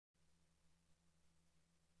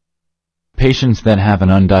Patients that have an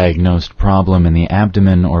undiagnosed problem in the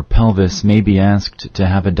abdomen or pelvis may be asked to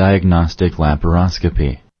have a diagnostic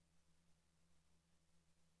laparoscopy.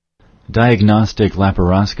 Diagnostic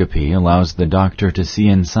laparoscopy allows the doctor to see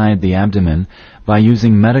inside the abdomen by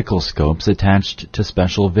using medical scopes attached to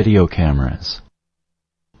special video cameras.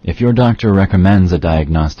 If your doctor recommends a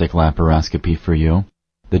diagnostic laparoscopy for you,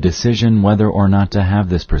 the decision whether or not to have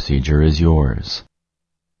this procedure is yours.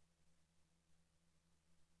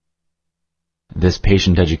 This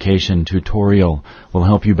patient education tutorial will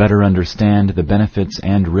help you better understand the benefits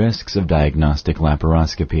and risks of diagnostic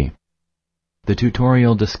laparoscopy. The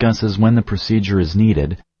tutorial discusses when the procedure is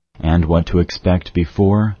needed and what to expect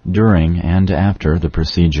before, during, and after the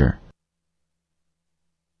procedure.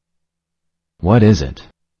 What is it?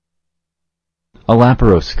 A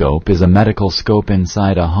laparoscope is a medical scope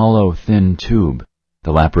inside a hollow, thin tube.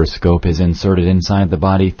 The laparoscope is inserted inside the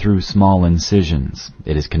body through small incisions.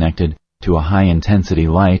 It is connected to a high-intensity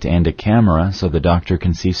light and a camera so the doctor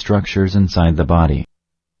can see structures inside the body.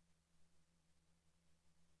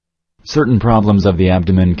 Certain problems of the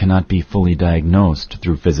abdomen cannot be fully diagnosed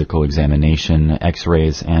through physical examination,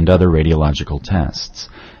 X-rays, and other radiological tests.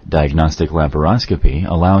 Diagnostic laparoscopy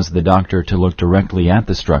allows the doctor to look directly at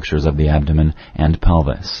the structures of the abdomen and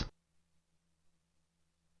pelvis.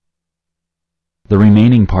 The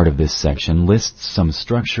remaining part of this section lists some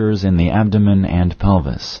structures in the abdomen and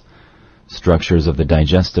pelvis. Structures of the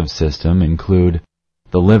digestive system include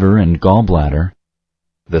the liver and gallbladder,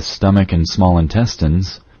 the stomach and small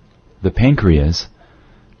intestines, the pancreas,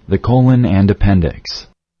 the colon and appendix.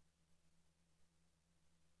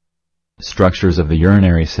 Structures of the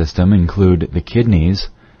urinary system include the kidneys,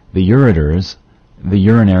 the ureters, the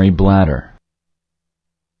urinary bladder.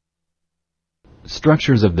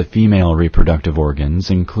 Structures of the female reproductive organs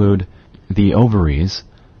include the ovaries,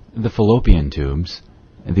 the fallopian tubes,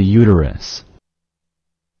 the uterus.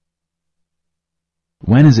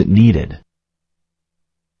 When is it needed?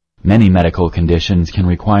 Many medical conditions can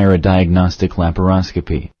require a diagnostic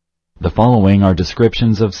laparoscopy. The following are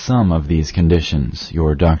descriptions of some of these conditions.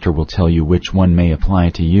 Your doctor will tell you which one may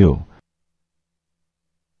apply to you.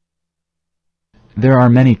 There are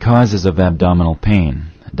many causes of abdominal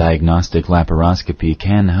pain. Diagnostic laparoscopy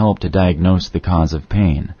can help to diagnose the cause of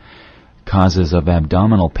pain. Causes of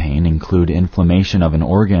abdominal pain include inflammation of an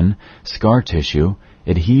organ, scar tissue,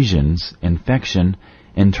 adhesions, infection,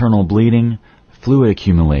 internal bleeding, fluid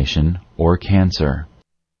accumulation, or cancer.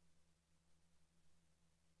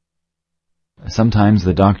 Sometimes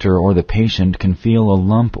the doctor or the patient can feel a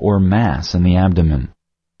lump or mass in the abdomen.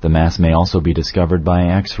 The mass may also be discovered by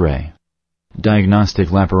X-ray. Diagnostic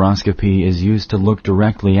laparoscopy is used to look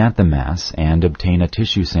directly at the mass and obtain a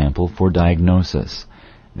tissue sample for diagnosis.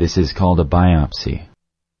 This is called a biopsy.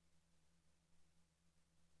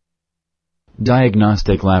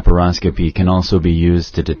 Diagnostic laparoscopy can also be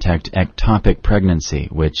used to detect ectopic pregnancy,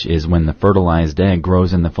 which is when the fertilized egg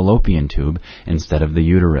grows in the fallopian tube instead of the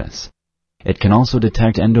uterus. It can also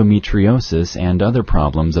detect endometriosis and other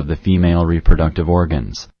problems of the female reproductive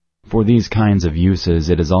organs. For these kinds of uses,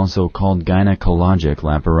 it is also called gynecologic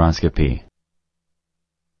laparoscopy.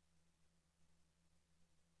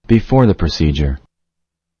 Before the procedure.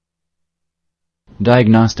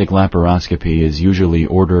 Diagnostic laparoscopy is usually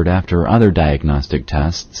ordered after other diagnostic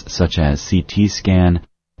tests, such as CT scan,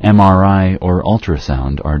 MRI, or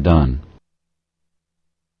ultrasound, are done.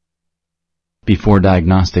 Before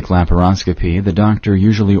diagnostic laparoscopy, the doctor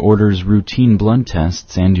usually orders routine blood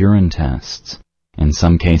tests and urine tests. In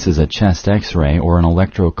some cases, a chest X-ray or an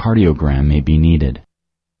electrocardiogram may be needed.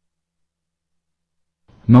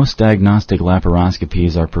 Most diagnostic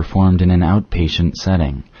laparoscopies are performed in an outpatient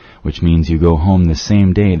setting, which means you go home the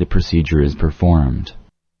same day the procedure is performed.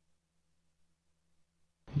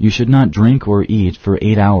 You should not drink or eat for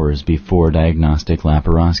 8 hours before diagnostic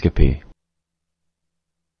laparoscopy.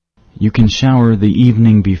 You can shower the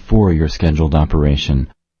evening before your scheduled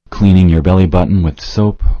operation. Cleaning your belly button with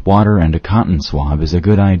soap, water, and a cotton swab is a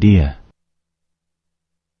good idea.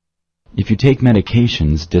 If you take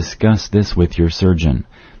medications, discuss this with your surgeon.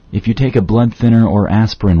 If you take a blood thinner or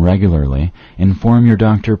aspirin regularly, inform your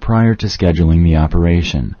doctor prior to scheduling the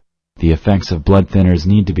operation. The effects of blood thinners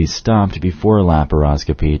need to be stopped before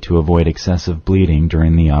laparoscopy to avoid excessive bleeding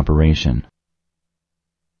during the operation.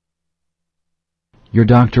 Your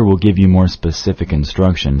doctor will give you more specific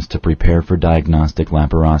instructions to prepare for diagnostic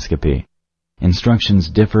laparoscopy. Instructions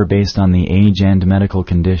differ based on the age and medical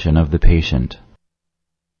condition of the patient.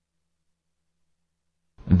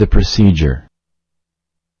 The procedure.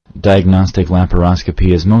 Diagnostic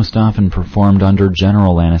laparoscopy is most often performed under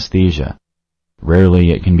general anesthesia.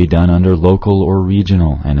 Rarely it can be done under local or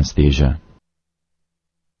regional anesthesia.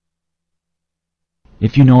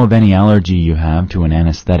 If you know of any allergy you have to an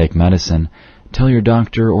anesthetic medicine, tell your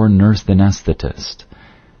doctor or nurse anesthetist.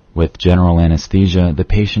 With general anesthesia, the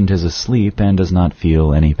patient is asleep and does not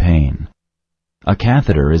feel any pain. A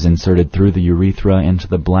catheter is inserted through the urethra into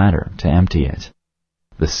the bladder to empty it.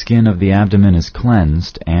 The skin of the abdomen is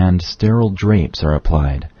cleansed and sterile drapes are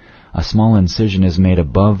applied. A small incision is made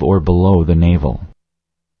above or below the navel.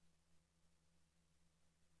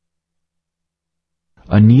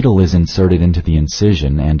 A needle is inserted into the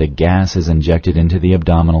incision and a gas is injected into the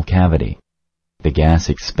abdominal cavity. The gas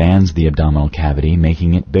expands the abdominal cavity,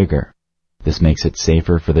 making it bigger. This makes it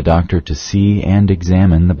safer for the doctor to see and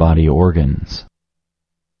examine the body organs.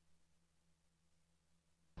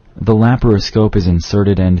 The laparoscope is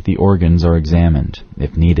inserted and the organs are examined.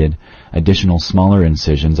 If needed, additional smaller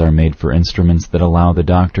incisions are made for instruments that allow the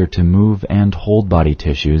doctor to move and hold body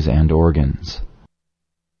tissues and organs.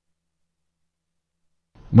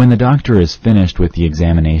 When the doctor is finished with the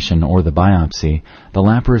examination or the biopsy, the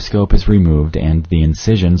laparoscope is removed and the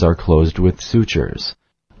incisions are closed with sutures.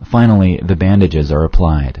 Finally, the bandages are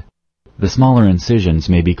applied. The smaller incisions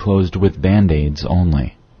may be closed with band-aids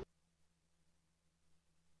only.